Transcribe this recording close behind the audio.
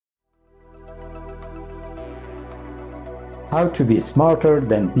How to be smarter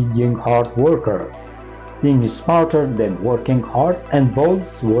than being hard worker. Being smarter than working hard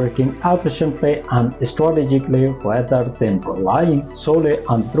involves working efficiently and strategically rather than relying solely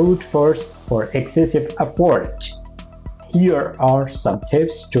on brute force or excessive effort. Here are some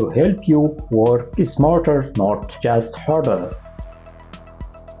tips to help you work smarter, not just harder.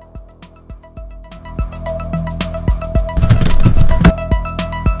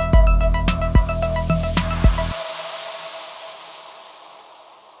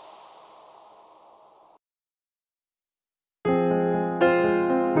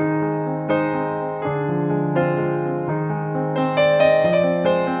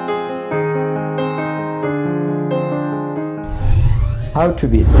 How to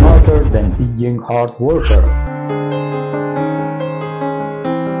be smarter than being hard worker.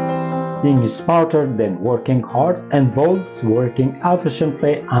 Being smarter than working hard involves working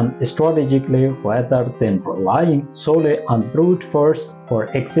efficiently and strategically rather than relying solely on brute force or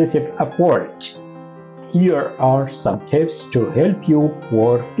excessive effort. Here are some tips to help you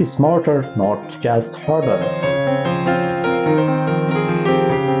work smarter, not just harder.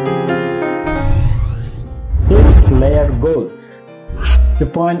 Set clear goals.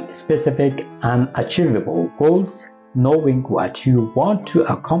 Define specific and achievable goals. Knowing what you want to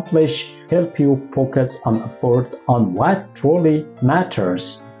accomplish helps you focus on effort on what truly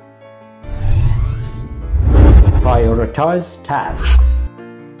matters. Prioritize tasks.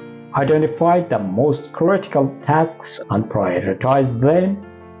 Identify the most critical tasks and prioritize them.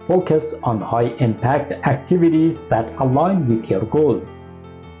 Focus on high-impact activities that align with your goals.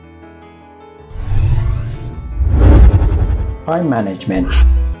 Time management.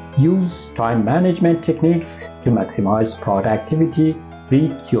 Use time management techniques to maximize productivity.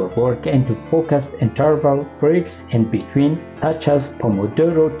 Break your work into focused interval breaks in between, such as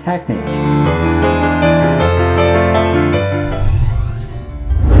Pomodoro technique.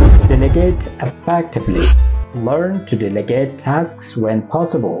 Delegate effectively. Learn to delegate tasks when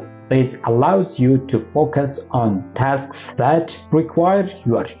possible. This allows you to focus on tasks that require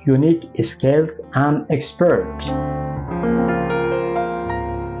your unique skills and expertise.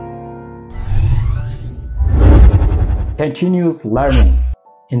 Continuous learning.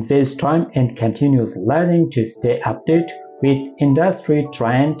 Invest time in continuous learning to stay updated with industry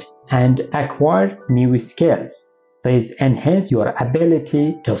trends and acquire new skills. This enhances your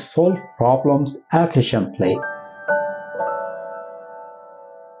ability to solve problems efficiently.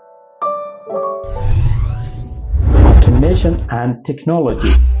 Automation and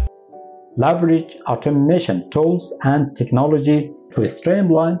technology. Leverage automation tools and technology to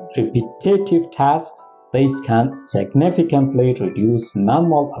streamline repetitive tasks. This can significantly reduce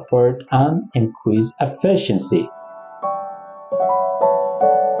manual effort and increase efficiency.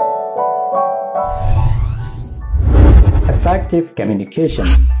 Effective communication.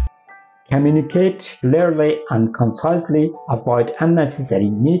 Communicate clearly and concisely. Avoid unnecessary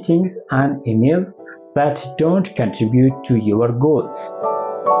meetings and emails that don't contribute to your goals.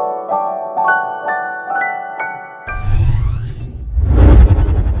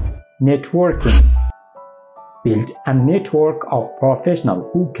 Networking. Build a network of professionals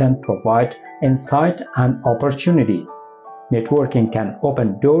who can provide insight and opportunities. Networking can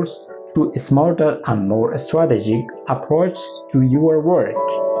open doors to smarter and more strategic approaches to your work.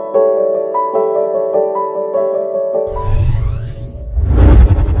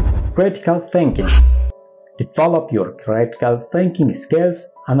 Critical thinking. Develop your critical thinking skills.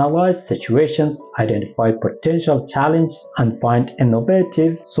 Analyze situations, identify potential challenges, and find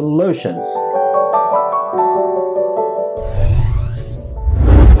innovative solutions.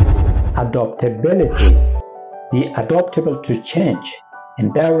 Adaptability. Be adaptable to change.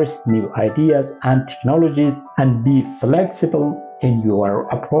 Embrace new ideas and technologies and be flexible in your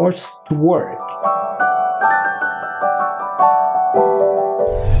approach to work.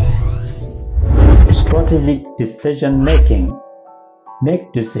 Strategic decision making.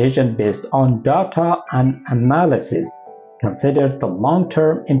 Make decisions based on data and analysis. Consider the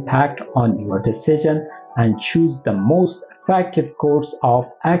long-term impact on your decision and choose the most effective course of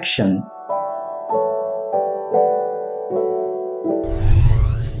action.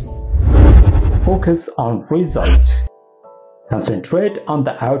 Focus on results. Concentrate on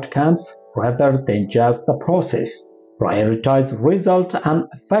the outcomes rather than just the process. Prioritize results and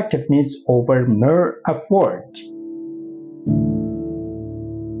effectiveness over mere effort.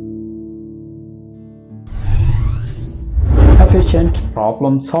 Efficient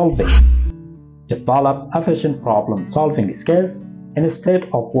problem solving. Develop efficient problem solving skills. Instead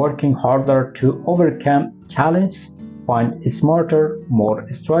of working harder to overcome challenges, find smarter, more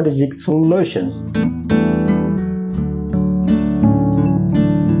strategic solutions.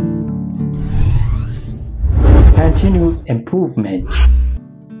 Continuous improvement.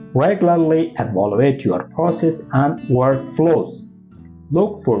 Regularly evaluate your process and workflows.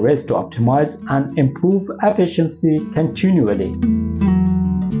 Look for ways to optimize and improve efficiency continually.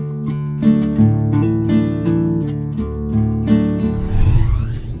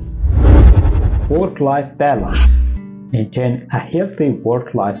 Work-life balance. Maintain a healthy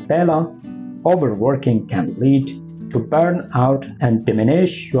work-life balance. Overworking can lead to burnout and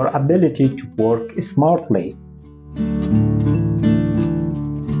diminish your ability to work smartly.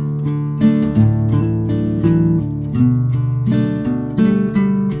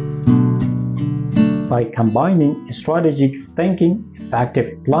 By combining strategic thinking,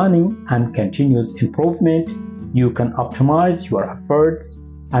 effective planning, and continuous improvement, you can optimize your efforts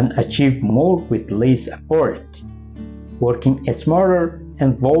and achieve more with less effort. Working smarter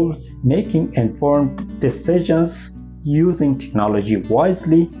involves making informed decisions, using technology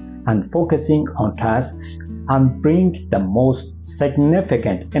wisely, and focusing on tasks and bring the most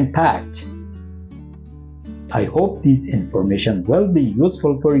significant impact. I hope this information will be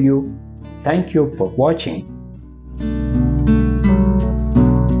useful for you. Thank you for watching.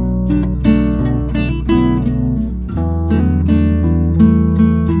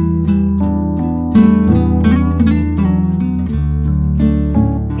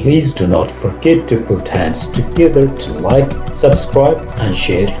 Please do not forget to put hands together to like, subscribe, and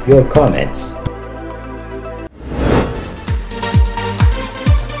share your comments.